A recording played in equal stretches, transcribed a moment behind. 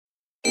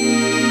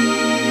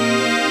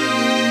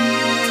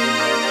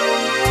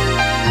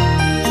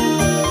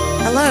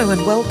Hello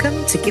and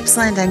welcome to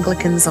Gippsland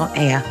Anglicans on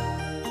Air.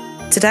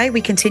 Today we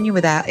continue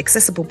with our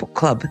Accessible Book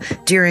Club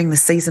during the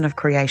season of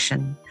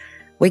creation.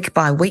 Week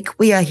by week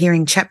we are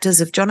hearing chapters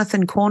of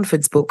Jonathan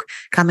Cornford's book,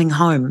 Coming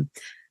Home,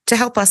 to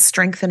help us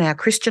strengthen our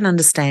Christian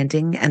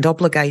understanding and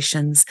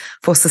obligations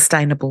for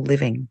sustainable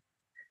living.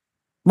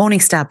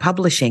 Morning Star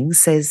Publishing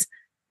says,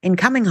 in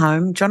Coming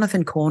Home,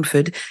 Jonathan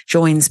Cornford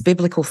joins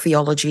biblical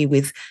theology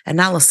with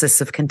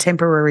analysis of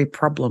contemporary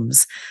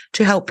problems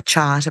to help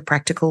chart a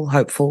practical,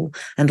 hopeful,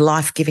 and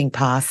life-giving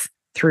path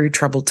through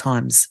troubled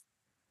times.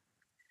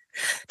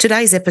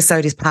 Today's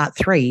episode is part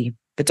 3,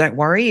 but don't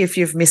worry if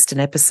you've missed an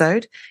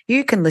episode.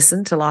 You can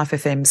listen to Life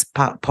FM's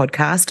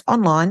podcast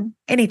online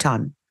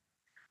anytime.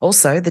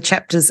 Also, the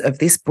chapters of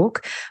this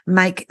book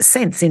make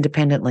sense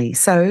independently,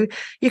 so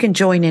you can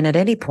join in at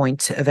any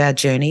point of our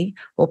journey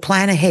or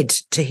plan ahead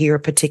to hear a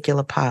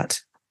particular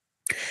part.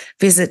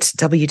 Visit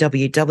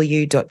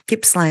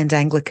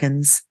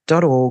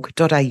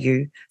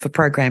www.gippslandanglicans.org.au for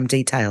program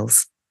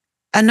details.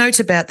 A note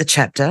about the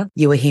chapter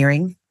you are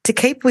hearing. To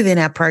keep within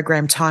our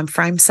program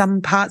timeframe,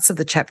 some parts of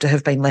the chapter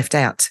have been left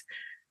out.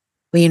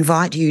 We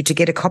invite you to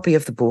get a copy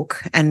of the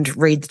book and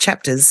read the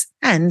chapters,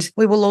 and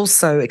we will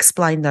also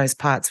explain those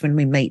parts when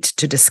we meet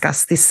to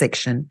discuss this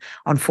section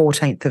on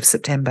 14th of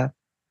September.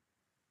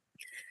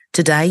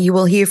 Today you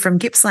will hear from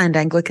Gippsland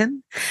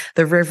Anglican,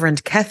 the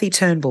Reverend Kathy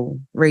Turnbull,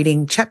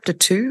 reading Chapter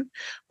 2,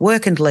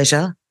 Work and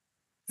Leisure,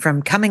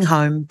 from Coming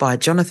Home by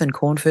Jonathan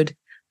Cornford,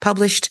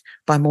 published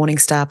by Morning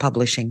Star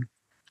Publishing.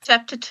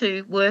 Chapter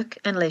 2, Work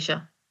and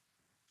Leisure,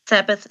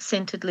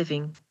 Sabbath-Centred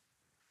Living.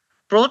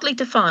 Broadly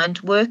defined,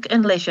 work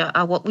and leisure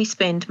are what we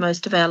spend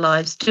most of our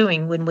lives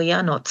doing when we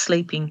are not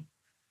sleeping.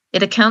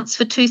 It accounts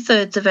for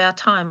 2/3 of our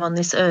time on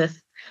this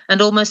earth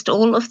and almost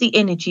all of the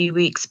energy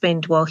we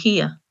expend while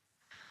here.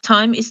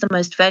 Time is the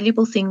most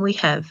valuable thing we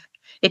have.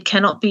 It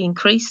cannot be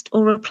increased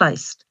or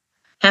replaced.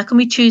 How can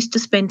we choose to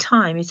spend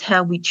time is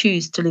how we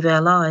choose to live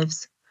our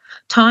lives.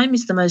 Time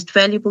is the most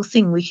valuable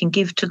thing we can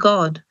give to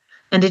God,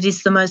 and it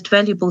is the most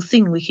valuable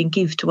thing we can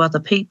give to other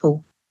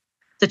people.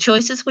 The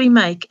choices we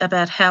make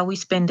about how we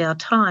spend our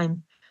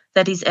time,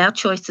 that is, our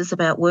choices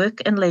about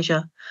work and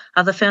leisure,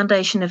 are the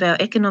foundation of our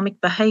economic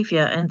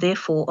behaviour and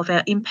therefore of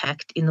our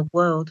impact in the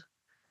world.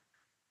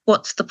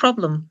 What's the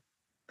problem?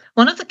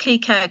 One of the key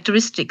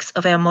characteristics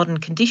of our modern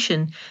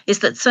condition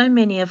is that so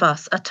many of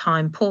us are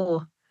time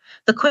poor.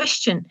 The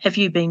question, have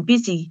you been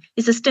busy,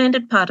 is a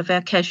standard part of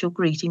our casual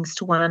greetings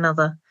to one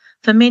another.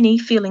 For many,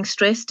 feeling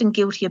stressed and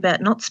guilty about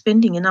not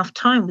spending enough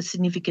time with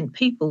significant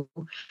people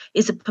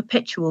is a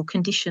perpetual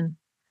condition.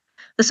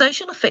 The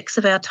social effects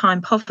of our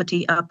time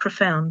poverty are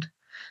profound.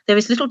 There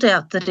is little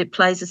doubt that it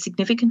plays a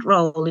significant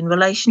role in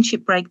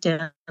relationship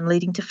breakdown,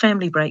 leading to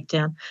family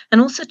breakdown, and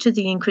also to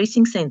the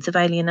increasing sense of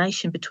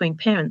alienation between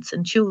parents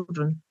and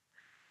children.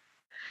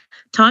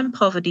 Time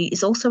poverty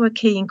is also a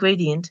key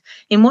ingredient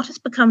in what has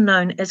become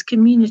known as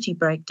community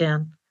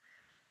breakdown,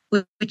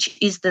 which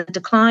is the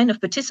decline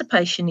of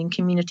participation in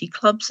community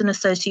clubs and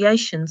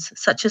associations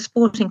such as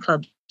sporting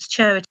clubs,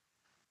 charities.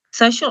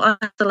 Social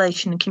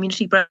isolation and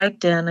community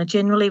breakdown are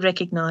generally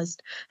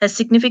recognised as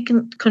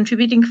significant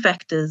contributing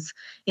factors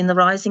in the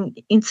rising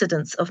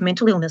incidence of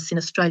mental illness in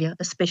Australia,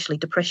 especially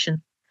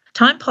depression.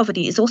 Time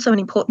poverty is also an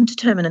important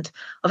determinant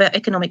of our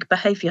economic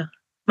behaviour.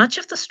 Much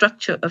of the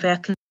structure of our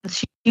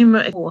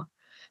consumer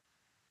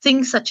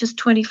things such as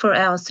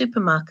 24-hour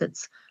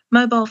supermarkets,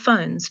 mobile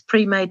phones,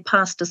 pre-made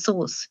pasta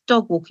sauce,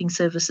 dog walking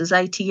services,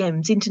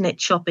 ATMs, internet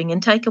shopping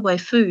and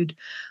takeaway food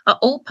are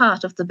all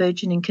part of the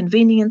burgeoning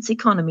convenience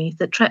economy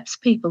that traps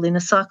people in a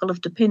cycle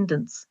of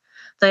dependence.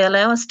 They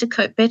allow us to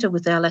cope better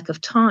with our lack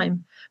of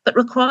time, but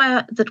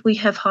require that we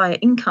have higher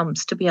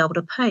incomes to be able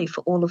to pay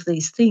for all of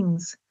these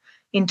things.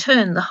 In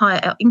turn, the higher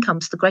our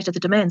incomes, the greater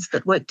the demands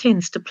that work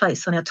tends to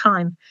place on our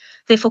time,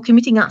 therefore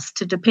committing us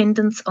to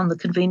dependence on the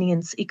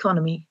convenience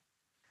economy.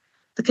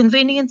 The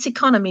convenience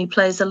economy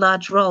plays a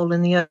large role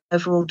in the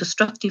overall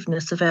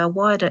destructiveness of our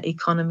wider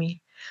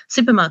economy.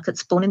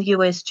 Supermarkets, born in the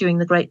US during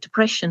the Great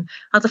Depression,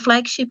 are the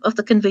flagship of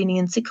the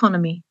convenience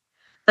economy.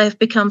 They have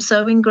become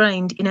so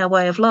ingrained in our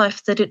way of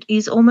life that it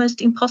is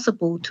almost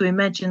impossible to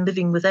imagine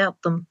living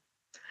without them.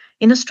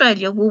 In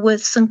Australia,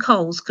 Woolworths and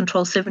Coles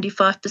control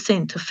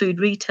 75% of food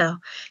retail,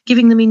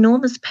 giving them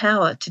enormous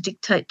power to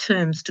dictate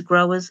terms to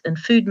growers and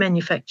food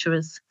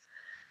manufacturers.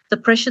 The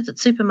pressure that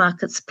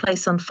supermarkets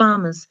place on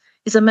farmers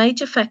is a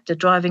major factor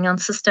driving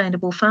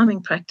unsustainable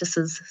farming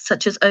practices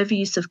such as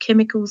overuse of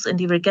chemicals and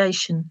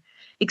irrigation,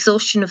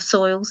 exhaustion of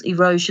soils,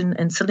 erosion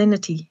and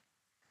salinity.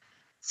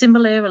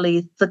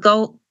 Similarly, the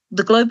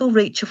global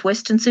reach of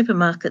Western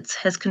supermarkets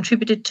has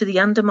contributed to the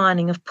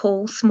undermining of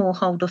poor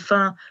smallholder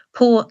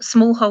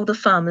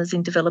farmers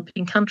in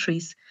developing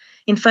countries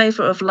in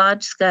favour of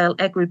large-scale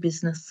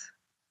agribusiness.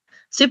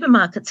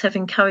 Supermarkets have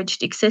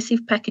encouraged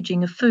excessive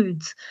packaging of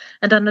foods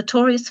and are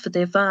notorious for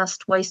their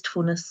vast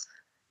wastefulness.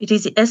 It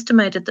is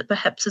estimated that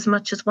perhaps as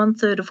much as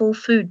 1/3 of all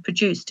food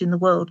produced in the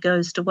world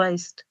goes to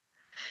waste.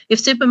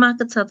 If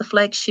supermarkets are the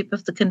flagship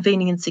of the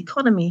convenience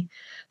economy,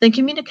 then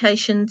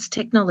communications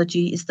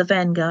technology is the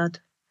vanguard.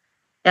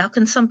 Our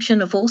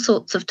consumption of all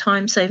sorts of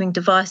time-saving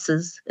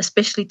devices,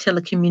 especially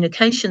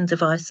telecommunication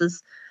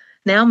devices,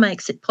 now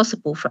makes it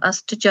possible for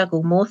us to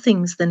juggle more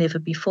things than ever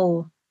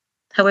before.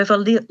 However,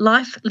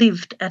 life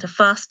lived at a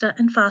faster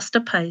and faster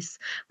pace,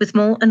 with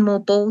more and more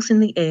balls in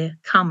the air,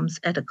 comes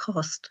at a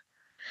cost.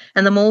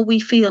 And the more we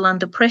feel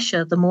under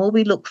pressure, the more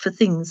we look for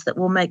things that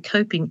will make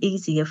coping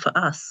easier for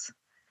us.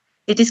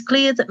 It is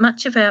clear that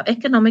much of our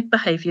economic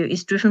behaviour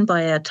is driven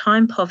by our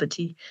time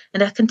poverty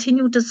and our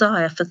continual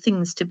desire for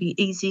things to be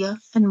easier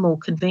and more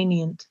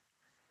convenient.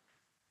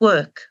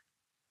 Work.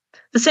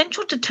 The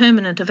central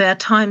determinant of our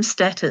time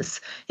status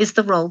is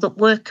the role that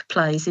work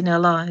plays in our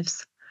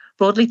lives.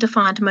 Broadly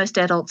defined, most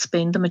adults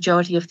spend the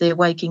majority of their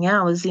waking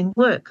hours in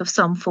work of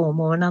some form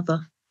or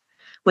another.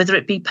 Whether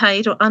it be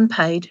paid or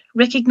unpaid,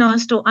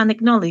 recognised or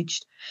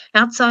unacknowledged,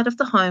 outside of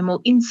the home or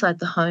inside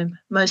the home,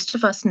 most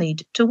of us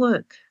need to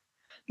work.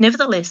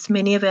 Nevertheless,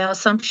 many of our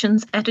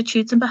assumptions,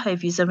 attitudes and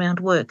behaviours around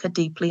work are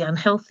deeply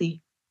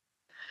unhealthy.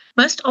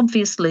 Most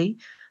obviously,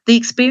 the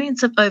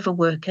experience of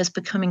overwork has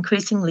become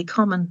increasingly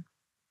common.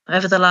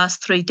 Over the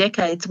last 3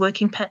 decades,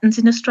 working patterns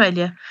in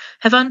Australia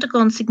have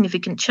undergone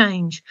significant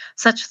change,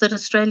 such that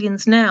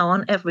Australians now,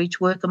 on average,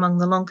 work among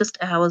the longest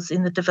hours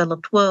in the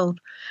developed world,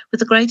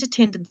 with a greater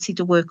tendency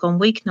to work on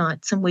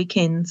weeknights and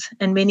weekends,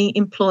 and many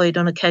employed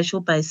on a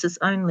casual basis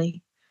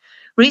only.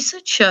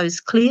 Research shows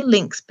clear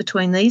links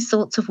between these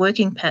sorts of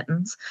working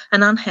patterns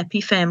and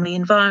unhappy family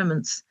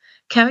environments,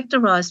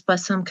 characterised by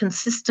some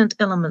consistent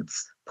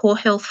elements: poor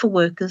health for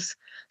workers,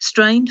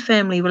 strained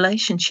family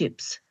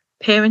relationships,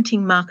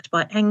 parenting marked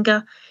by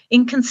anger,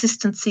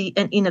 inconsistency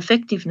and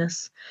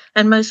ineffectiveness,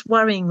 and most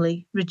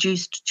worryingly,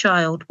 reduced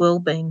child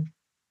well-being.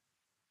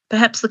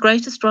 Perhaps the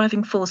greatest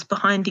driving force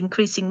behind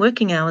increasing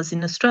working hours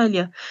in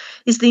Australia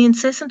is the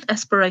incessant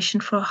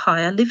aspiration for a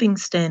higher living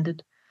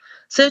standard.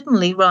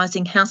 Certainly,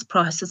 rising house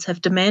prices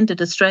have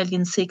demanded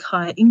Australians seek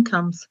higher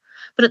incomes,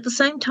 but at the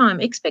same time,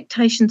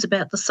 expectations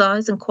about the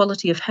size and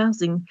quality of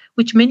housing,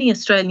 which many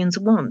Australians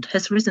want,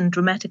 has risen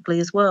dramatically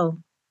as well.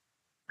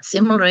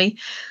 Similarly,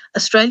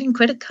 Australian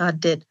credit card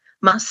debt,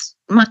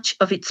 much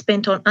of it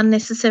spent on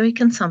unnecessary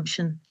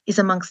consumption, is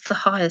amongst the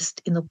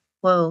highest in the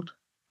world.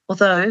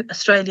 Although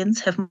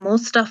Australians have more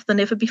stuff than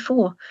ever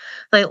before,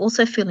 they are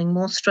also feeling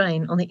more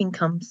strain on their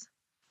incomes.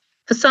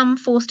 For some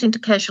forced into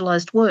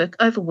casualised work,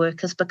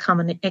 overwork has become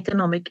an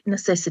economic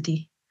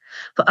necessity.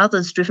 For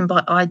others driven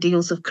by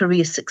ideals of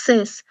career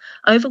success,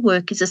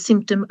 overwork is a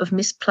symptom of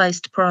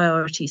misplaced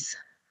priorities.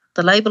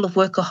 The label of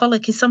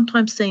workaholic is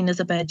sometimes seen as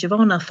a badge of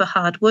honour for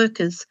hard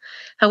workers.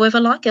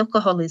 However, like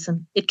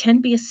alcoholism, it can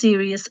be a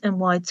serious and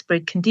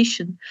widespread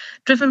condition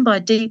driven by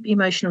deep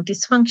emotional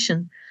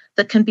dysfunction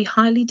that can be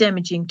highly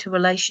damaging to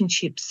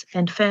relationships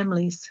and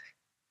families.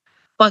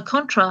 By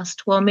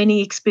contrast, while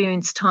many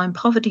experience time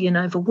poverty and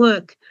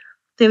overwork,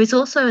 there is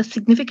also a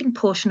significant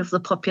portion of the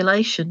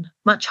population,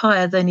 much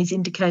higher than is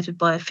indicated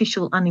by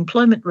official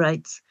unemployment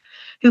rates,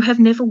 who have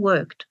never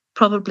worked,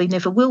 probably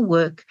never will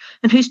work,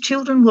 and whose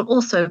children will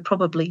also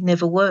probably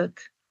never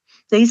work.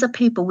 These are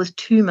people with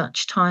too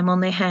much time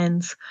on their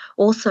hands,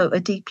 also a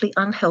deeply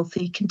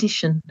unhealthy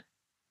condition.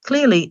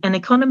 Clearly, an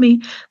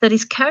economy that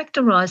is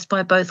characterised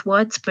by both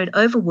widespread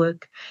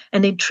overwork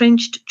and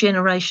entrenched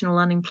generational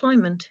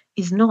unemployment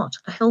is not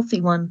a healthy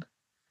one.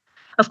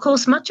 Of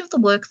course, much of the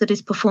work that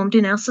is performed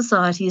in our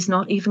society is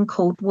not even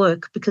called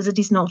work because it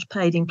is not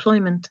paid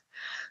employment,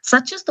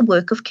 such as the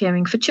work of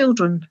caring for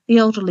children, the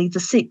elderly, the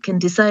sick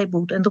and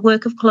disabled, and the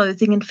work of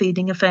clothing and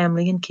feeding a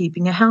family and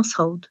keeping a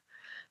household.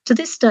 To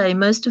this day,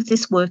 most of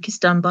this work is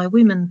done by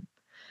women.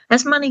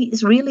 As money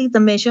is really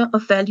the measure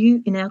of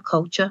value in our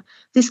culture,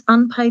 this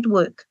unpaid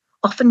work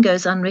often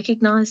goes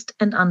unrecognised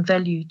and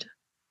unvalued.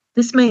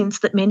 This means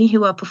that many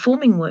who are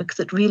performing work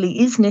that really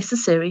is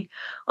necessary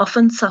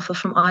often suffer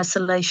from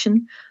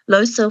isolation,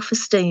 low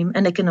self-esteem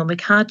and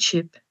economic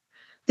hardship.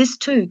 This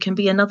too can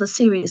be another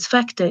serious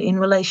factor in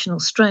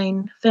relational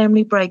strain,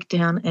 family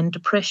breakdown and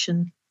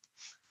depression.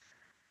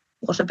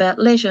 What about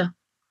leisure?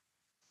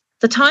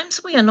 The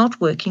times we are not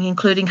working,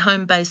 including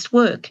home-based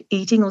work,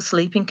 eating or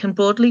sleeping, can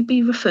broadly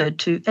be referred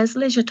to as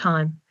leisure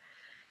time.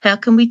 How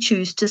can we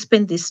choose to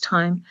spend this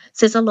time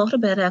says a lot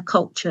about our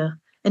culture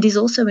and is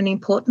also an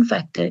important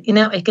factor in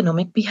our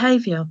economic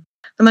behaviour.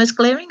 The most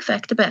glaring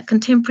fact about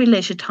contemporary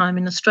leisure time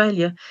in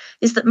Australia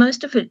is that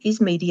most of it is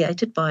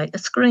mediated by a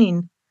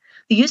screen.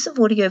 The use of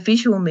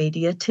audiovisual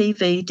media,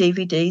 TV,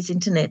 DVDs,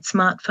 internet,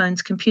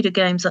 smartphones, computer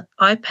games,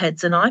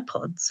 iPads and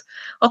iPods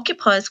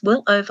occupies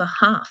well over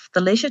half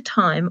the leisure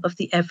time of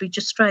the average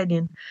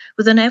Australian,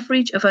 with an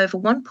average of over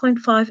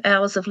 1.5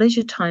 hours of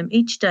leisure time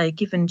each day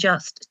given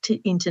just to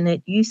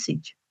internet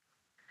usage.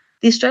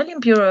 The Australian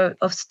Bureau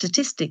of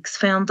Statistics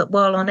found that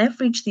while on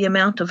average the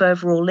amount of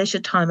overall leisure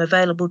time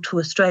available to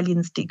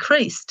Australians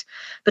decreased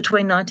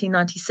between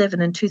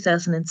 1997 and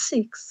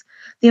 2006,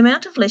 the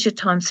amount of leisure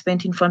time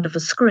spent in front of a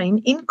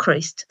screen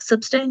increased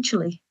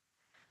substantially.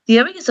 The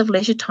areas of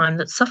leisure time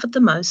that suffered the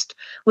most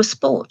were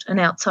sport and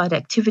outside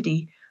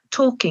activity,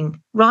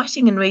 talking,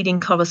 writing and reading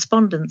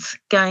correspondence,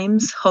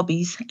 games,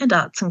 hobbies, and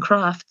arts and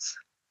crafts.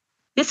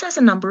 This has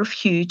a number of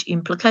huge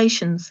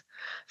implications.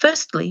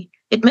 Firstly,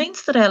 it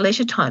means that our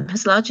leisure time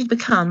has largely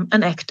become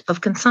an act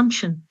of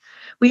consumption.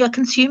 We are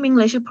consuming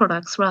leisure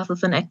products rather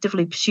than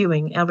actively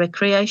pursuing our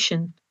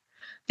recreation.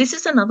 This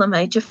is another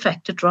major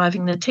factor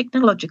driving the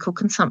technological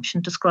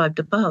consumption described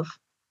above.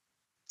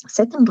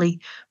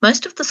 Secondly,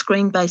 most of the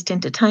screen-based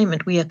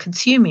entertainment we are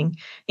consuming,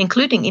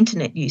 including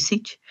internet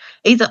usage,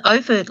 either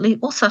overtly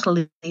or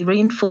subtly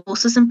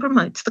reinforces and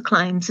promotes the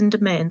claims and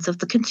demands of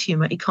the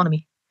consumer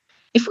economy.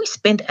 If we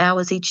spend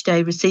hours each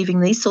day receiving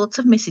these sorts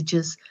of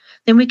messages,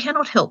 then we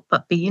cannot help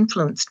but be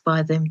influenced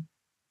by them.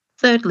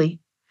 Thirdly,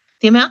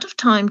 the amount of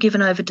time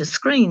given over to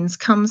screens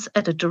comes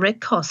at a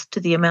direct cost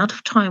to the amount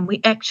of time we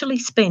actually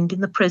spend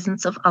in the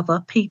presence of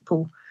other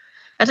people.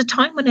 At a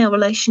time when our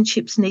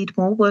relationships need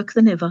more work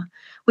than ever,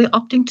 we're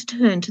opting to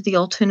turn to the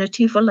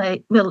alternative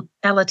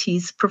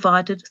realities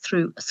provided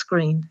through a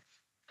screen.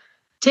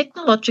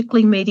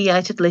 Technologically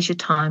mediated leisure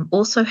time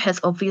also has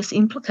obvious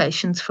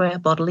implications for our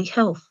bodily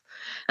health,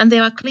 and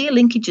there are clear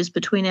linkages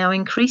between our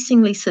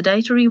increasingly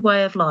sedentary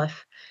way of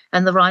life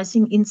and the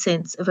rising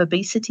incidence of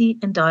obesity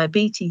and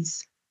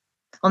diabetes.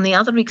 On the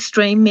other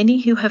extreme, many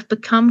who have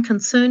become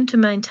concerned to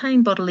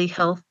maintain bodily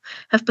health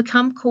have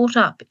become caught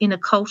up in a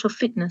cult of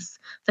fitness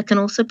that can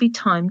also be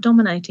time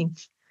dominating.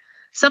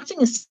 Something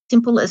as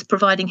simple as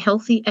providing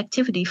healthy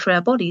activity for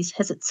our bodies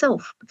has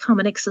itself become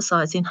an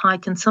exercise in high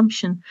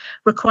consumption,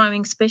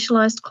 requiring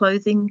specialised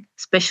clothing,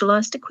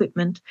 specialised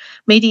equipment,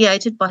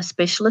 mediated by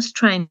specialist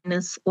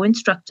trainers or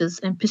instructors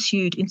and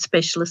pursued in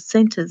specialist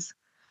centres.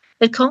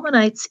 It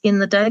culminates in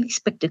the daily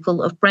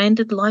spectacle of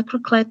branded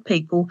lycra-clad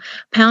people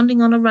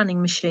pounding on a running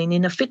machine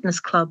in a fitness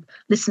club,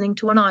 listening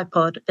to an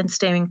iPod and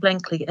staring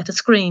blankly at a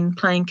screen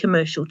playing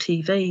commercial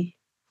TV.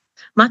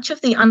 Much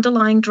of the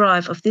underlying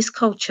drive of this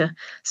culture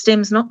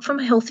stems not from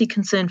a healthy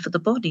concern for the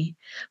body,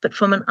 but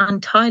from an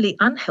entirely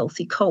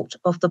unhealthy cult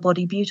of the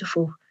body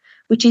beautiful,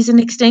 which is an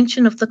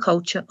extension of the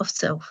culture of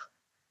self.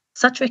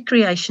 Such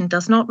recreation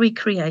does not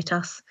recreate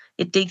us,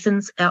 it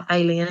deepens our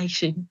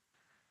alienation.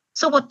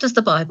 So what does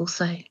the Bible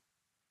say?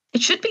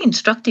 It should be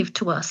instructive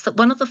to us that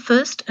one of the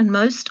first and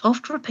most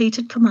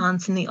oft-repeated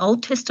commands in the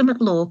Old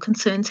Testament law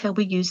concerns how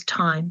we use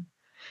time.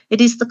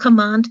 It is the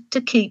command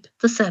to keep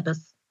the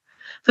Sabbath.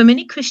 For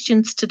many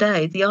Christians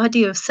today, the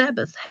idea of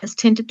Sabbath has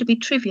tended to be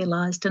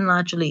trivialised and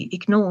largely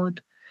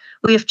ignored.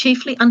 We have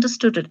chiefly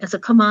understood it as a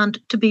command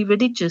to be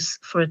religious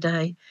for a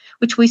day,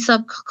 which we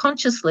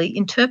subconsciously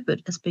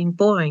interpret as being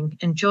boring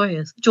and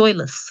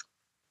joyless.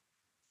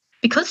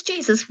 Because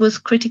Jesus was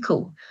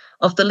critical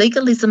of the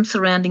legalism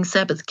surrounding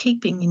Sabbath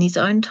keeping in his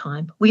own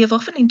time, we have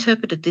often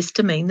interpreted this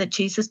to mean that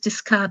Jesus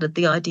discarded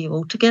the idea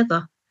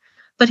altogether.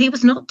 But he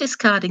was not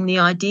discarding the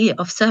idea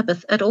of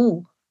Sabbath at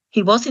all.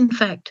 He was, in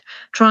fact,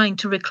 trying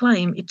to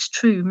reclaim its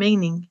true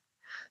meaning.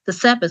 The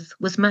Sabbath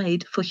was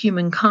made for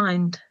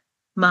humankind.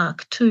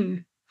 Mark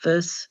 2,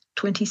 verse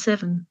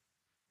 27.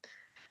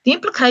 The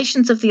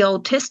implications of the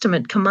Old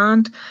Testament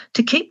command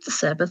to keep the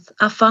Sabbath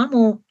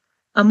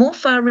are more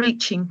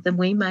far-reaching than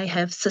we may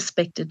have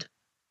suspected.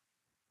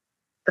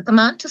 The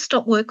command to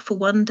stop work for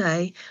one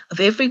day of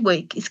every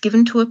week is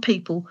given to a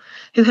people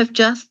who have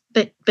just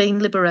been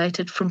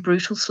liberated from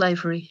brutal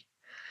slavery.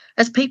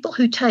 As people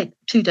who take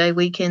two-day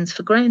weekends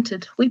for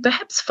granted, we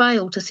perhaps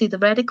fail to see the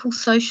radical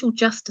social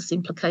justice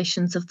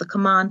implications of the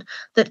command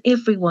that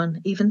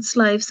everyone, even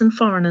slaves and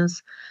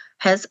foreigners,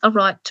 has a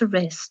right to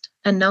rest,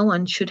 and no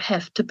one should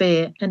have to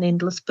bear an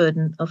endless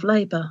burden of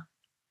labour.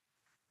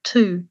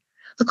 2.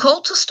 The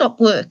call to stop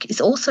work is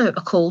also a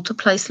call to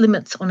place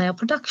limits on our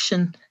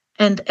production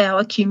and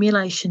our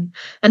accumulation,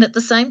 and at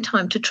the same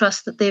time to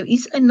trust that there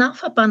is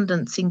enough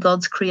abundance in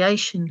God's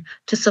creation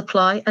to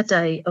supply a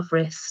day of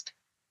rest.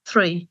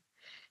 3.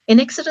 In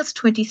Exodus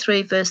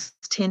 23, verse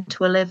 10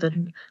 to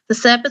 11, the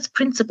Sabbath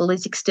principle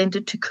is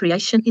extended to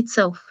creation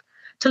itself,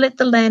 to let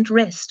the land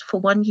rest for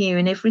 1 year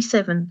in every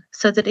 7,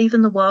 so that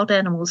even the wild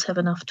animals have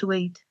enough to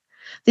eat.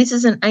 This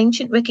is an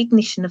ancient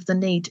recognition of the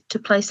need to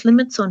place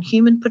limits on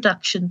human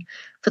production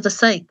for the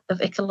sake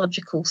of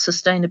ecological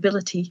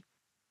sustainability.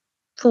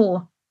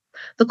 4.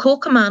 The core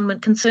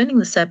commandment concerning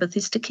the Sabbath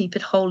is to keep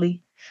it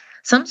holy.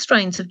 Some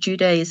strains of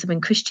Judaism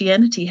and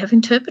Christianity have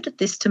interpreted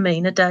this to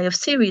mean a day of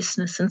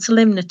seriousness and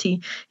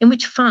solemnity in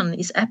which fun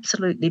is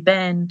absolutely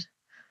banned.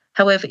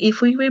 However,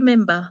 if we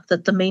remember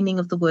that the meaning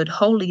of the word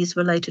holy is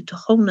related to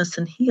wholeness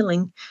and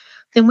healing,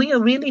 then we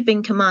are really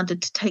being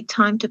commanded to take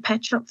time to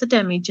patch up the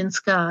damage and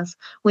scars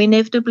we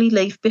inevitably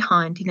leave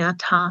behind in our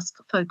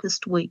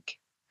task-focused week.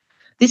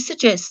 This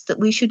suggests that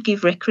we should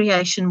give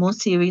recreation more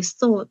serious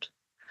thought.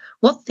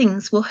 What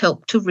things will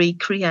help to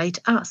recreate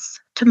us,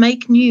 to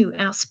make new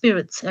our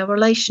spirits, our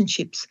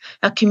relationships,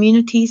 our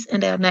communities,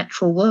 and our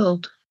natural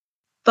world?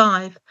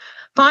 5.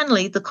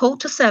 Finally, the call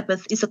to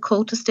Sabbath is a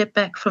call to step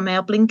back from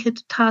our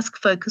blinkered,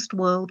 task-focused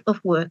world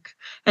of work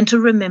and to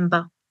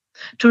remember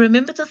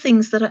the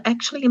things that are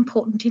actually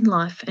important in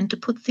life and to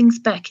put things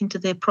back into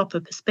their proper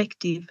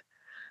perspective.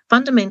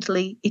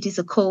 Fundamentally, it is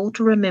a call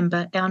to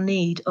remember our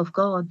need of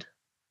God.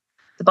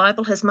 The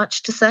Bible has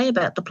much to say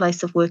about the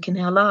place of work in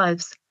our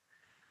lives.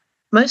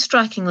 Most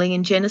strikingly,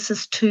 in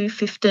Genesis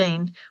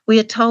 2:15, we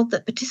are told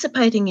that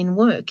participating in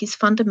work is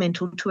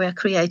fundamental to our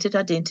created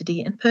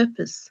identity and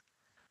purpose.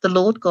 The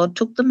Lord God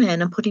took the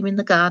man and put him in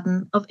the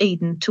Garden of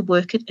Eden to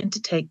work it and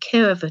to take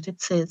care of it,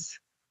 it says.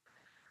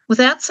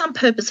 Without some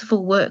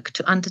purposeful work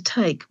to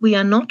undertake, we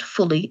are not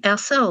fully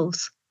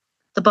ourselves.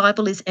 The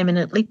Bible is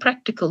eminently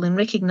practical in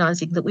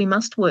recognizing that we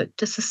must work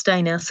to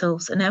sustain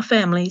ourselves and our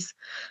families,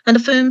 and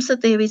affirms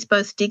that there is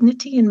both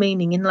dignity and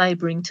meaning in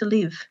labouring to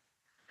live.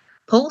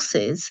 Paul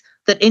says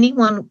that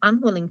anyone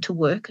unwilling to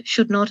work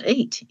should not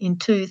eat in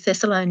 2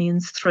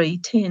 Thessalonians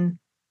 3:10.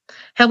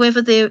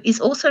 However, there is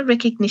also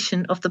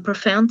recognition of the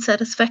profound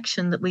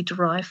satisfaction that we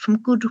derive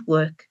from good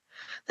work.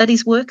 That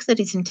is work that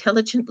is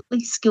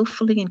intelligently,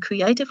 skillfully, and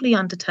creatively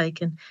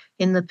undertaken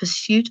in the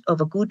pursuit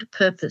of a good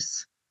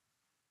purpose.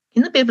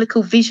 In the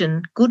biblical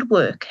vision, good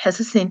work has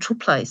a central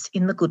place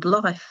in the good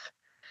life.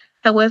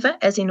 However,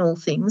 as in all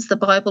things, the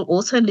Bible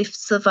also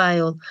lifts the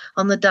veil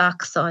on the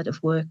dark side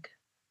of work.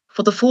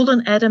 For the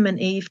fallen Adam and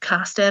Eve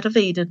cast out of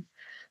Eden,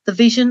 the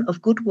vision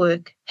of good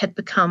work had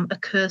become a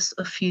curse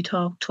of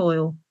futile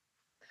toil.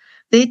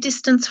 Their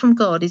distance from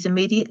God is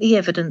immediately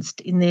evidenced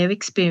in their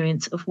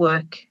experience of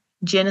work.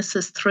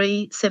 Genesis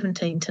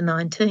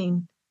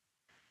 3:17-19.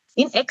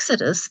 In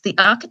Exodus, the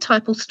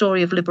archetypal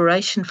story of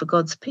liberation for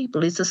God's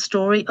people is a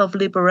story of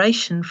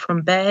liberation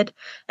from bad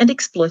and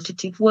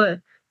exploitative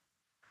work.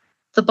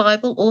 The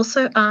Bible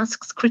also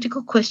asks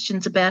critical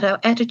questions about our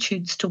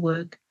attitudes to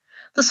work,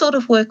 the sort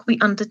of work we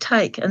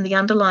undertake, and the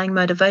underlying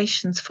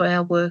motivations for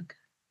our work.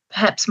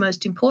 Perhaps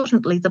most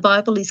importantly, the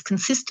Bible is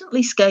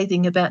consistently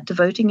scathing about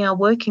devoting our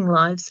working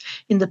lives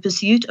in the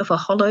pursuit of a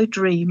hollow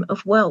dream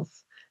of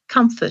wealth,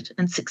 comfort,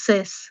 and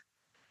success.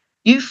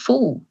 You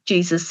fool,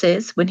 Jesus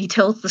says when he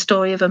tells the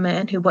story of a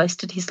man who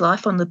wasted his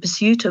life on the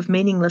pursuit of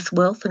meaningless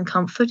wealth and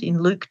comfort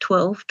in Luke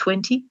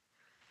 12:20.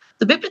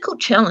 The biblical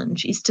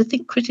challenge is to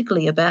think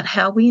critically about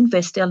how we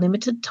invest our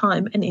limited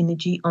time and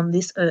energy on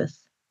this earth.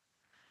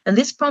 And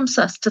this prompts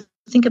us to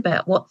think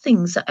about what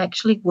things are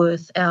actually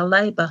worth our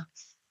labour.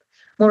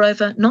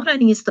 Moreover, not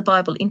only is the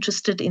Bible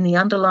interested in the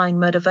underlying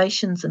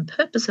motivations and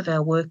purpose of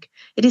our work,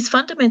 it is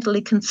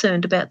fundamentally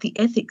concerned about the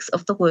ethics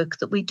of the work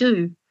that we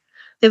do.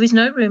 There is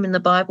no room in the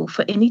Bible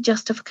for any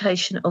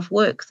justification of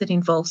work that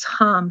involves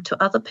harm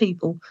to other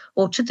people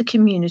or to the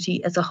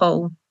community as a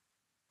whole.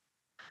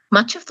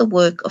 Much of the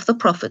work of the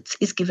prophets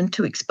is given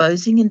to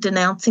exposing and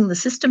denouncing the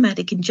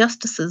systematic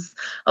injustices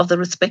of the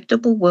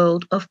respectable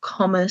world of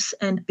commerce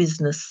and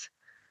business.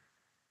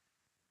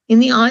 In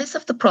the eyes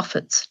of the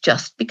prophets,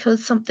 just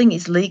because something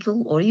is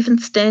legal or even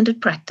standard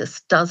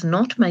practice does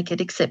not make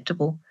it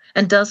acceptable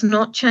and does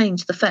not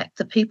change the fact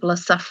that people are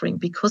suffering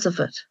because of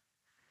it.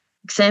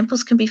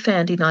 Examples can be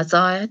found in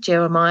Isaiah,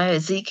 Jeremiah,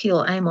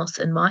 Ezekiel, Amos,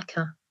 and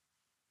Micah.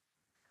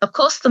 Of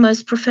course, the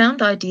most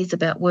profound ideas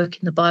about work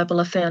in the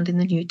Bible are found in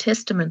the New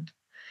Testament.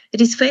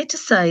 It is fair to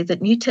say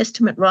that New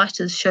Testament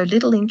writers show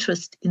little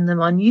interest in the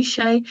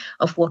minutiae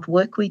of what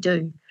work we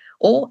do,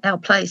 or our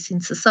place in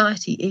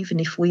society, even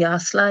if we are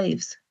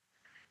slaves.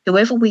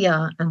 Whoever we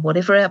are and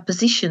whatever our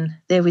position,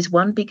 there is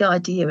one big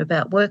idea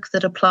about work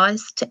that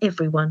applies to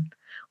everyone.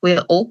 We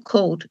are all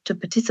called to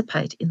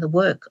participate in the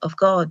work of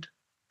God.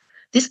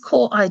 This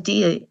core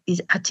idea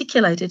is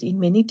articulated in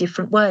many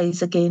different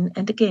ways again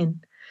and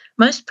again.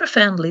 Most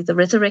profoundly, the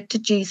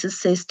resurrected Jesus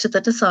says to the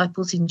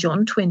disciples in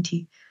John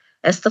 20,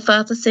 "As the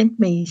Father sent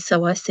me,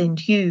 so I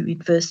send you,"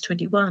 in verse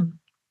 21.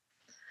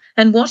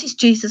 And what is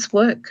Jesus'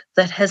 work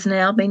that has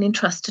now been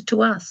entrusted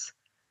to us?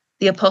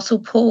 The Apostle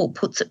Paul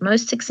puts it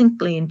most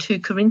succinctly in 2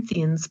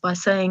 Corinthians by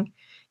saying,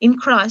 "In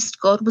Christ,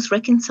 God was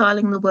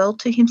reconciling the world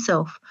to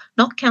himself,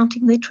 not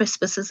counting their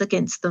trespasses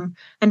against them,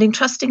 and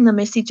entrusting the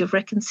message of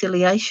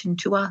reconciliation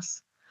to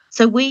us.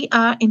 So we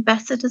are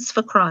ambassadors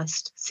for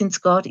Christ, since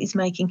God is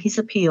making his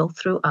appeal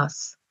through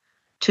us."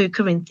 2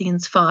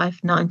 Corinthians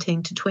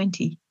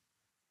 5:19-20.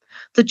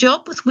 The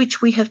job with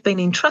which we have been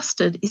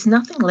entrusted is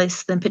nothing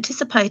less than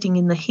participating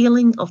in the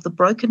healing of the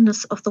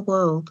brokenness of the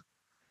world.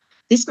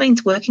 This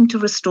means working to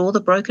restore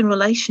the broken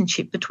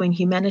relationship between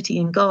humanity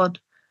and God,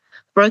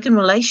 broken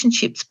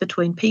relationships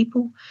between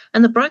people,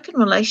 and the broken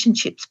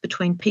relationships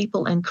between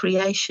people and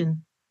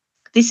creation.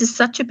 This is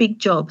such a big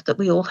job that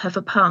we all have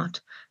a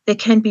part. There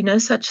can be no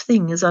such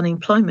thing as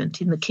unemployment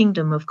in the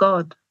kingdom of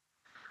God.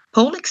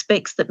 Paul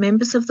expects that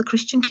members of the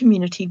Christian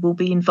community will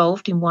be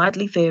involved in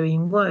widely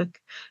varying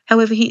work.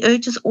 However, he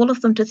urges all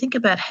of them to think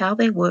about how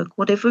their work,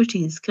 whatever it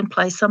is, can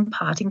play some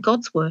part in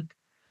God's work.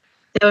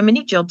 There are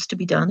many jobs to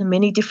be done and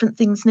many different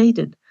things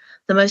needed.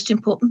 The most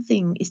important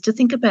thing is to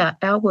think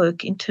about our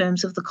work in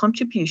terms of the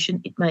contribution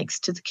it makes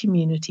to the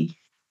community.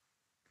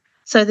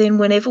 So then,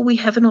 whenever we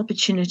have an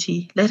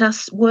opportunity, let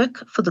us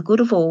work for the good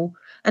of all,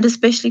 and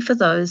especially for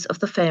those of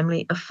the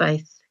family of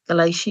faith.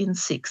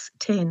 Galatians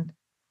 6:10.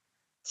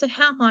 So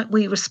how might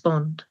we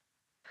respond?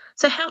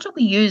 So how do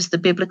we use the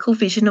biblical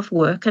vision of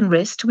work and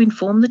rest to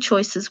inform the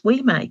choices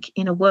we make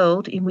in a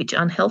world in which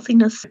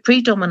unhealthiness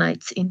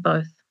predominates in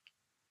both?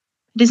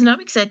 It is no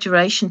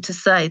exaggeration to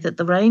say that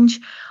the range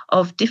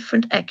of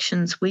different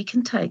actions we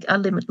can take are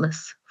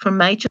limitless, from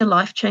major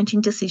life-changing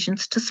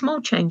decisions to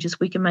small changes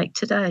we can make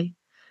today.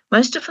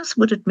 Most of us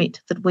would admit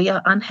that we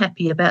are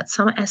unhappy about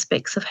some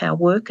aspects of how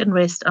work and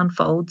rest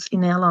unfolds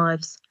in our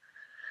lives.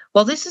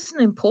 While this is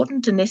an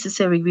important and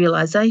necessary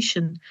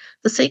realisation,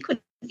 the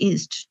secret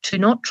is to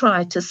not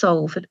try to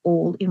solve it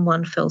all in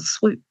one fell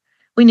swoop.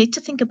 We need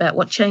to think about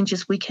what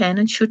changes we can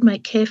and should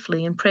make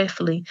carefully and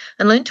prayerfully,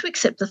 and learn to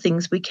accept the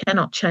things we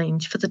cannot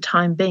change, for the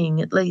time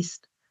being at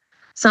least.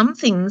 Some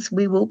things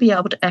we will be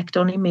able to act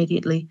on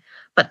immediately,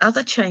 but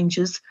other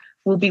changes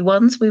will be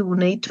ones we will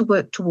need to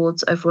work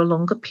towards over a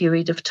longer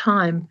period of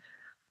time,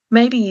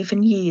 maybe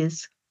even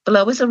years.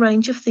 Below is a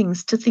range of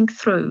things to think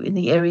through in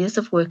the areas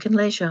of work and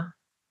leisure.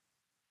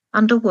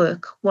 Under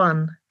work,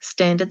 1.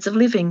 Standards of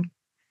living.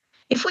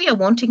 If we are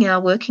wanting our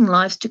working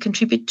lives to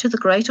contribute to the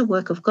greater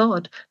work of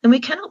God, then we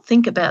cannot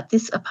think about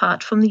this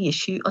apart from the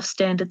issue of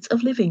standards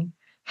of living.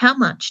 How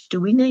much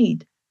do we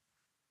need?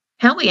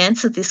 How we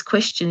answer this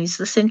question is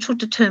the central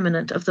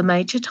determinant of the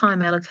major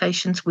time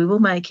allocations we will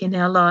make in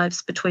our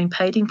lives between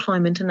paid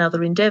employment and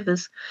other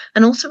endeavours,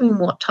 and also in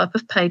what type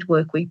of paid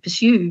work we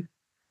pursue.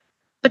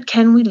 But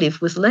can we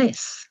live with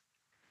less?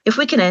 If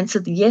we can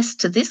answer the yes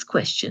to this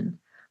question,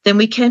 then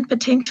we can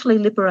potentially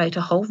liberate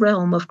a whole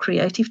realm of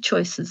creative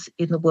choices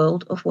in the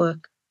world of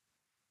work.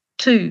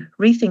 2.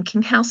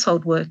 Rethinking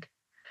household work.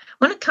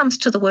 When it comes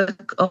to the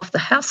work of the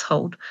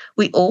household,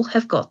 we all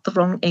have got the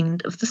wrong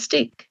end of the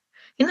stick.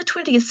 In the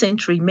 20th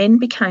century, men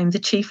became the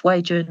chief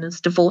wage earners,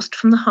 divorced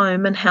from the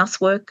home and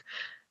housework.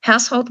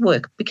 Household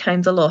work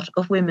became the lot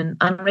of women,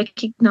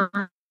 unrecognised,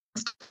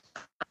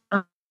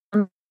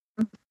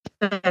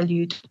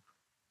 unvalued.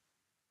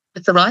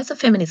 With the rise of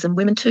feminism,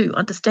 women too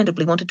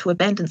understandably wanted to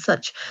abandon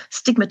such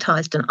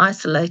stigmatised and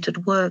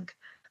isolated work,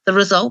 the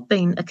result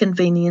being a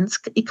convenience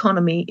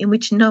economy in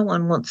which no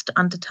one wants to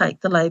undertake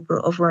the labour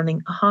of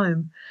running a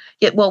home.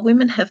 Yet while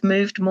women have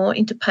moved more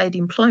into paid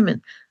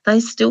employment,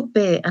 they still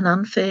bear an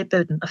unfair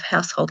burden of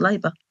household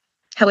labour.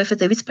 However,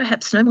 there is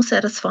perhaps no more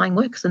satisfying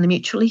work than the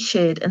mutually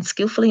shared and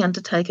skillfully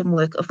undertaken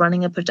work of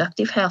running a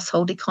productive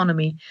household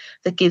economy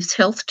that gives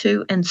health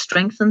to and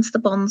strengthens the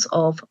bonds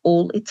of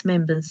all its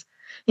members.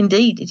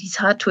 Indeed, it is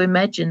hard to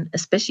imagine,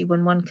 especially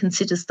when one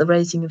considers the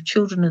raising of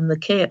children and the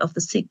care of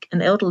the sick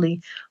and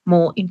elderly,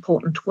 more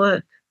important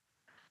work.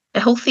 A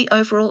healthy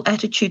overall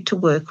attitude to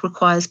work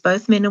requires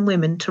both men and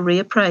women to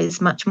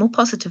reappraise much more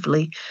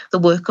positively the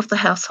work of the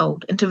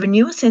household and to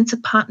renew a sense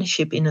of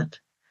partnership in it.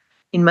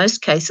 In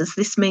most cases,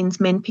 this means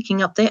men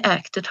picking up their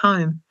act at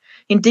home.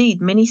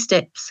 Indeed, many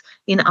steps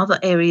in other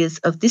areas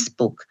of this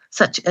book,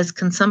 such as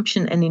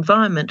consumption and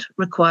environment,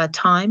 require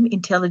time,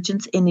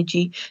 intelligence,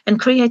 energy, and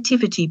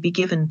creativity be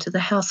given to the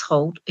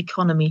household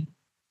economy.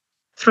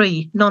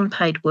 3.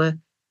 Non-paid work.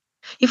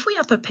 If we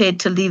are prepared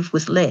to live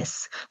with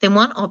less, then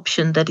one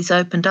option that is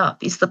opened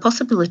up is the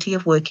possibility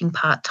of working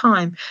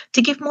part-time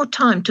to give more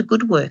time to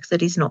good work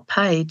that is not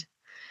paid.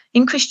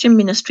 In Christian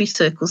ministry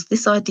circles,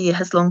 this idea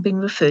has long been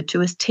referred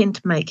to as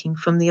tent making,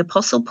 from the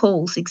Apostle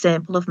Paul's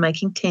example of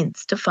making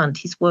tents to fund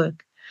his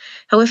work.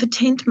 However,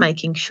 tent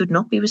making should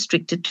not be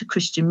restricted to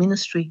Christian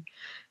ministry.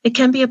 It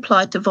can be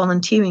applied to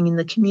volunteering in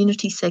the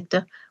community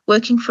sector,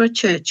 working for a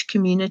church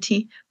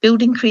community,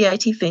 building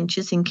creative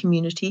ventures in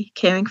community,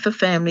 caring for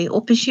family,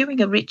 or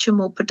pursuing a richer,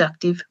 more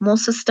productive, more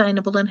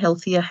sustainable and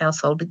healthier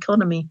household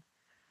economy.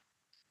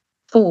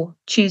 4.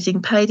 Choosing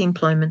paid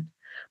employment.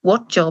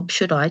 What job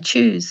should I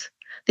choose?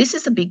 This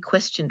is a big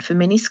question for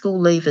many school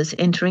leavers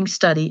entering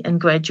study and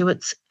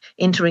graduates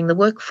entering the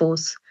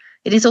workforce.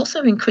 It is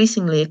also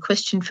increasingly a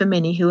question for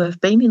many who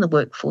have been in the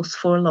workforce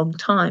for a long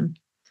time.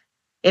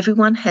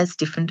 Everyone has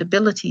different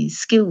abilities,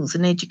 skills,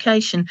 and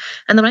education,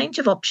 and the range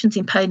of options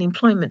in paid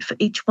employment for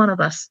each one of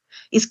us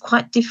is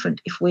quite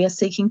different if we are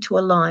seeking to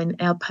align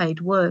our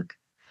paid work,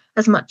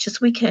 as much as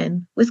we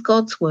can, with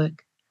God's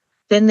work.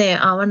 Then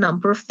there are a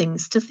number of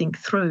things to think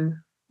through.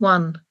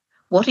 1.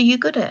 What are you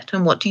good at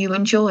and what do you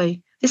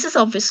enjoy? This is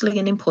obviously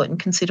an important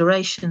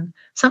consideration.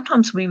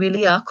 Sometimes we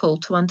really are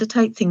called to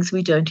undertake things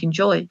we don't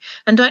enjoy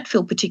and don't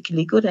feel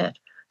particularly good at,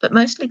 but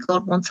mostly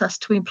God wants us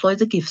to employ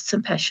the gifts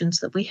and passions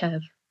that we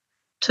have.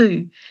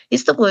 2.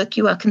 Is the work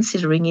you are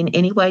considering in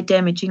any way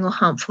damaging or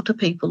harmful to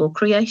people or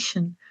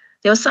creation?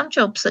 There are some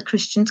jobs that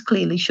Christians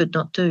clearly should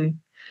not do.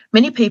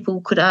 Many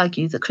people could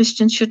argue that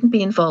Christians shouldn't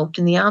be involved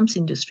in the arms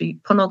industry,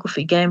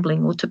 pornography,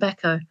 gambling, or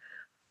tobacco.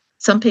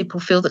 Some people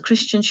feel that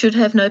Christians should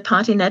have no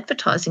part in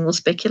advertising or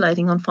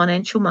speculating on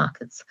financial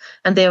markets,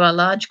 and there are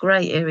large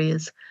grey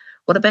areas.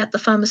 What about the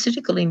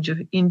pharmaceutical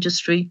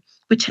industry,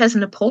 which has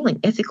an appalling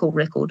ethical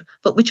record,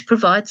 but which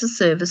provides a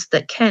service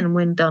that can,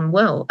 when done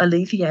well,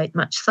 alleviate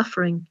much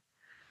suffering?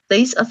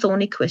 These are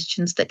thorny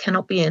questions that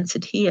cannot be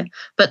answered here,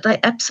 but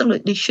they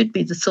absolutely should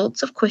be the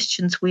sorts of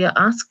questions we are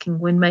asking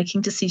when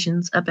making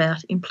decisions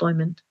about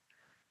employment.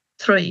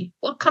 3.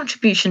 What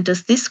contribution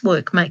does this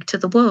work make to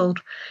the world?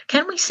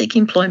 Can we seek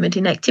employment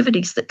in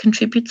activities that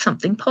contribute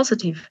something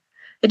positive?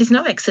 It is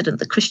no accident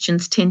that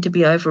Christians tend to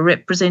be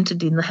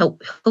overrepresented in the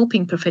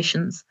helping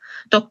professions: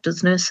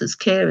 doctors, nurses,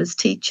 carers,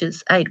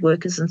 teachers, aid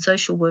workers, and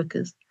social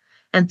workers.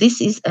 And this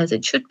is as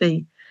it should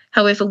be.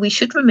 However, we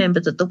should remember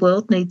that the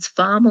world needs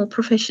far more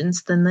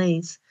professions than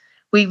these.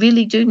 We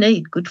really do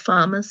need good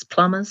farmers,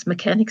 plumbers,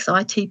 mechanics,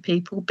 IT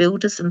people,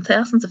 builders, and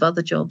thousands of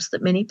other jobs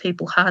that many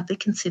people hardly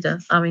consider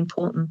are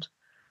important.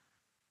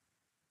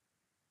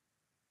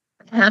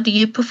 How do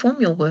you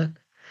perform your work?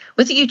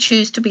 Whether you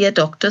choose to be a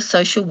doctor,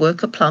 social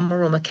worker,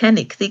 plumber, or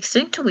mechanic, the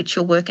extent to which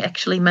your work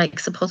actually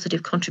makes a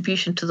positive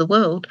contribution to the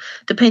world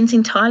depends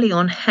entirely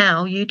on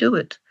how you do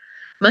it.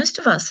 Most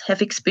of us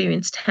have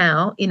experienced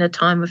how, in a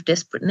time of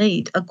desperate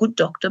need, a good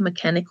doctor,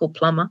 mechanic, or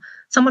plumber,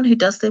 someone who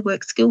does their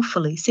work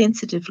skillfully,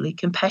 sensitively,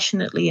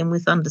 compassionately, and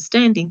with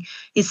understanding,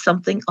 is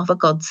something of a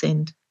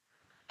godsend.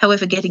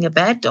 However, getting a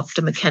bad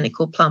doctor, mechanic,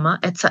 or plumber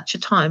at such a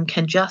time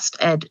can just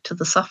add to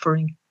the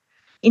suffering.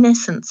 In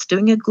essence,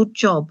 doing a good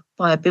job,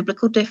 by a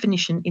biblical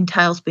definition,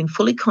 entails being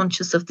fully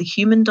conscious of the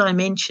human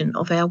dimension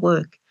of our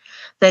work,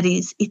 that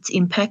is, its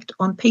impact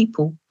on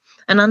people,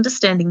 and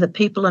understanding that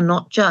people are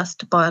not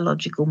just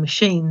biological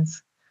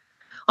machines.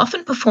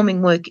 Often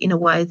performing work in a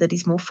way that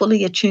is more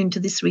fully attuned to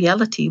this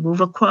reality will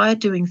require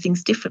doing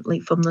things differently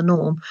from the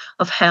norm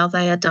of how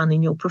they are done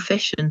in your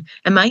profession,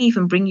 and may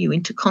even bring you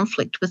into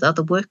conflict with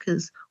other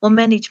workers or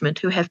management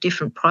who have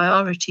different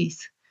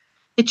priorities.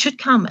 It should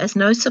come as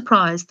no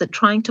surprise that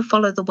trying to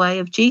follow the way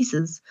of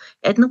Jesus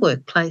in the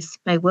workplace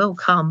may well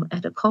come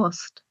at a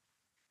cost.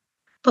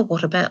 But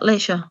what about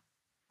leisure?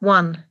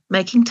 1.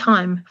 Making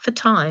time for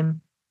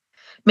time.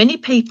 Many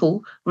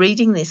people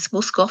reading this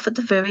will scoff at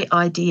the very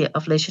idea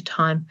of leisure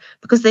time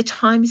because their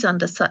time is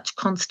under such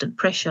constant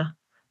pressure.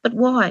 But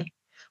why?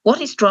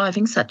 What is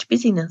driving such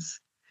busyness?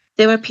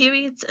 There are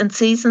periods and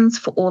seasons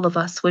for all of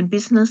us when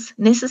business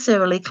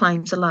necessarily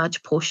claims a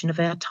large portion of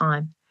our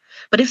time.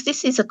 But if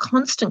this is a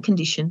constant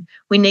condition,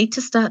 we need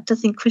to start to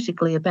think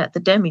critically about the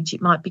damage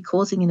it might be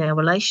causing in our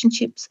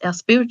relationships, our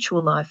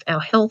spiritual life, our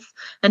health,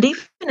 and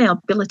even our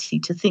ability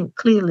to think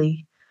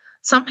clearly.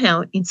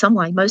 Somehow, in some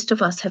way, most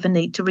of us have a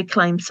need to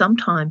reclaim some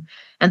time,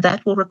 and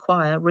that will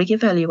require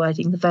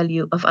re-evaluating the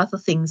value of other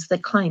things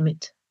that claim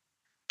it.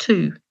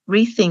 2.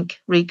 Rethink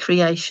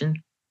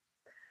recreation.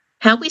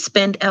 How we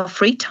spend our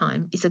free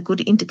time is a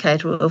good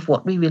indicator of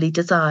what we really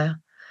desire.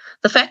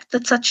 The fact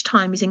that such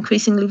time is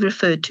increasingly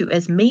referred to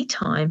as me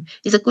time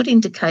is a good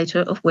indicator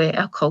of where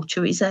our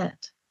culture is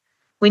at.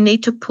 We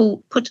need to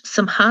put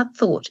some hard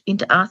thought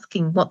into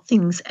asking what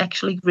things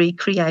actually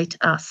recreate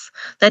us.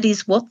 That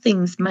is, what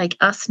things make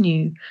us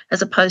new,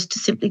 as opposed to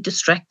simply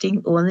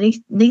distracting or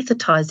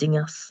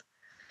anesthetizing us.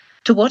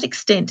 To what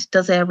extent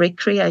does our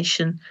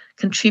recreation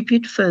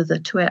contribute further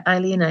to our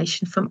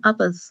alienation from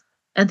others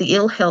and the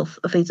ill health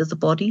of either the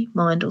body,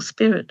 mind, or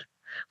spirit?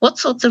 What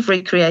sorts of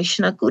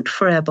recreation are good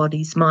for our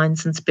bodies,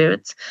 minds, and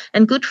spirits,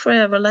 and good for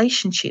our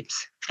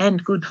relationships,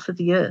 and good for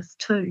the earth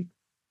too?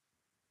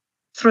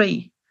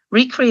 3.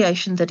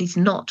 Recreation that is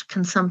not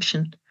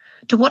consumption.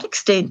 To what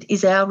extent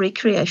is our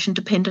recreation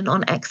dependent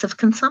on acts of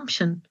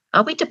consumption?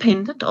 Are we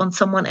dependent on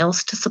someone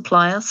else to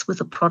supply us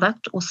with a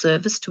product or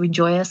service to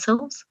enjoy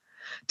ourselves?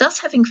 Does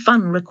having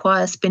fun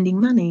require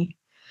spending money?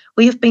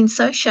 We have been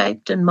so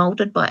shaped and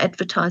moulded by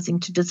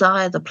advertising to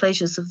desire the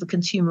pleasures of the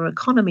consumer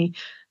economy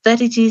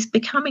that it is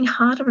becoming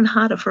harder and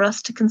harder for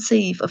us to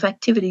conceive of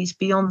activities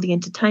beyond the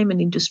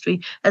entertainment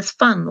industry as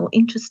fun or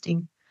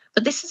interesting.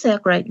 But this is our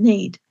great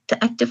need,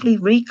 to actively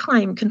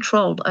reclaim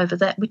control over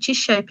that which is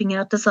shaping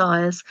our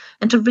desires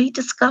and to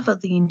rediscover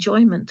the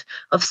enjoyment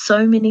of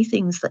so many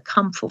things that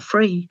come for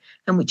free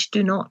and which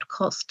do not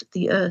cost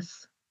the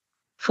earth.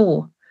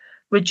 4.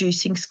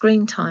 Reducing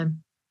screen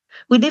time.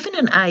 We live in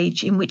an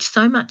age in which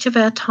so much of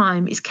our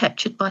time is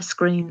captured by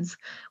screens,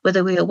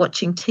 whether we are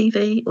watching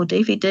TV or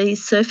DVDs,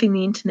 surfing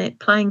the internet,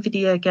 playing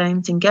video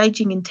games,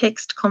 engaging in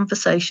text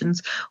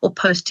conversations, or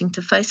posting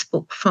to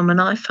Facebook from an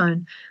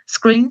iPhone.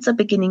 Screens are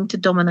beginning to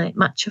dominate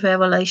much of our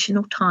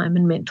relational time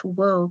and mental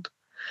world.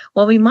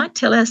 While we might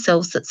tell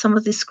ourselves that some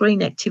of this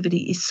screen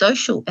activity is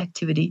social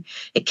activity,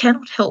 it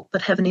cannot help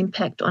but have an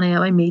impact on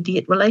our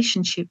immediate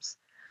relationships.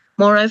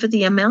 Moreover,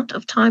 the amount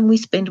of time we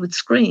spend with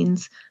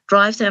screens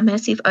drives our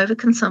massive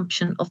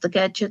overconsumption of the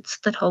gadgets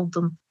that hold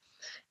them.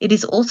 It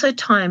is also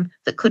time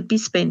that could be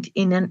spent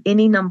in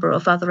any number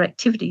of other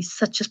activities,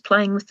 such as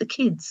playing with the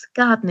kids,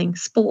 gardening,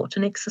 sport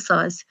and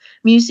exercise,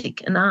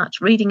 music and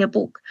art, reading a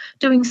book,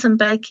 doing some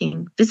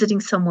baking, visiting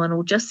someone,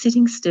 or just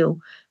sitting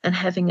still and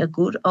having a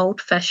good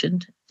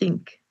old-fashioned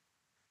think.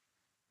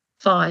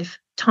 5.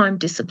 Time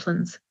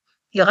disciplines.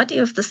 The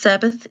idea of the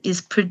Sabbath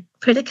is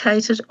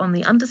predicated on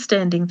the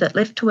understanding that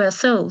left to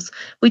ourselves,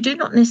 we do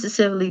not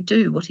necessarily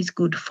do what is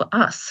good for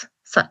us,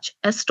 such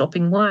as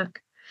stopping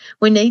work.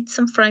 We need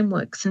some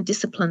frameworks and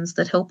disciplines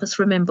that help us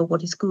remember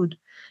what is good,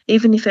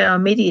 even if our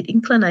immediate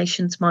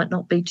inclinations might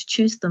not be to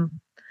choose them.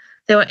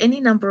 There are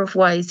any number of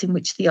ways in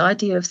which the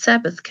idea of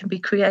Sabbath can be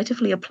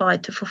creatively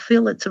applied to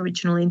fulfill its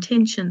original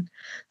intention,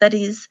 that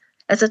is,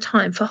 as a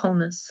time for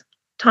wholeness.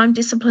 Time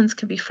disciplines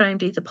can be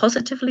framed either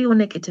positively or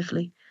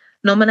negatively.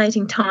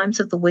 Nominating times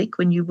of the week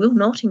when you will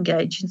not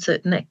engage in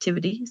certain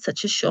activities,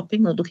 such as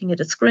shopping or looking at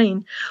a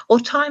screen, or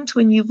times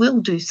when you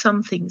will do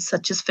some things,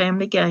 such as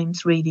family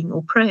games, reading,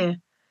 or prayer.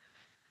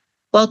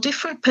 While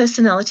different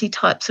personality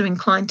types are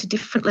inclined to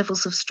different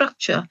levels of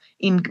structure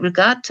in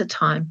regard to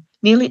time,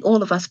 nearly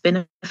all of us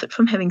benefit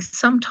from having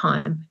some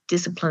time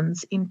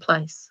disciplines in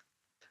place.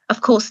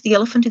 Of course, the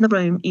elephant in the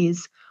room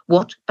is,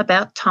 what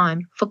about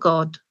time for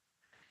God?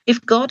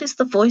 If God is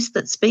the voice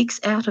that speaks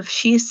out of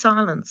sheer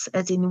silence,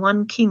 as in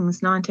 1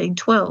 Kings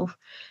 19:12,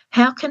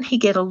 how can he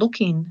get a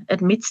look in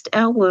amidst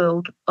our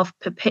world of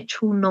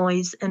perpetual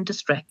noise and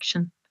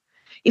distraction?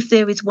 If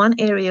there is one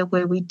area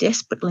where we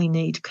desperately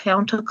need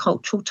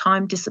countercultural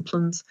time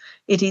disciplines,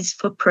 it is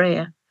for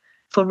prayer,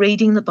 for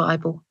reading the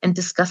Bible and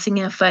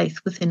discussing our faith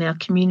within our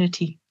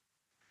community.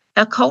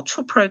 Our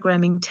cultural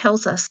programming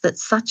tells us that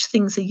such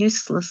things are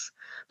useless,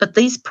 but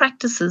these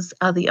practices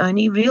are the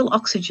only real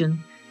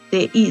oxygen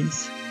there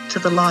is to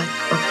the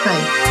life of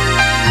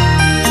faith.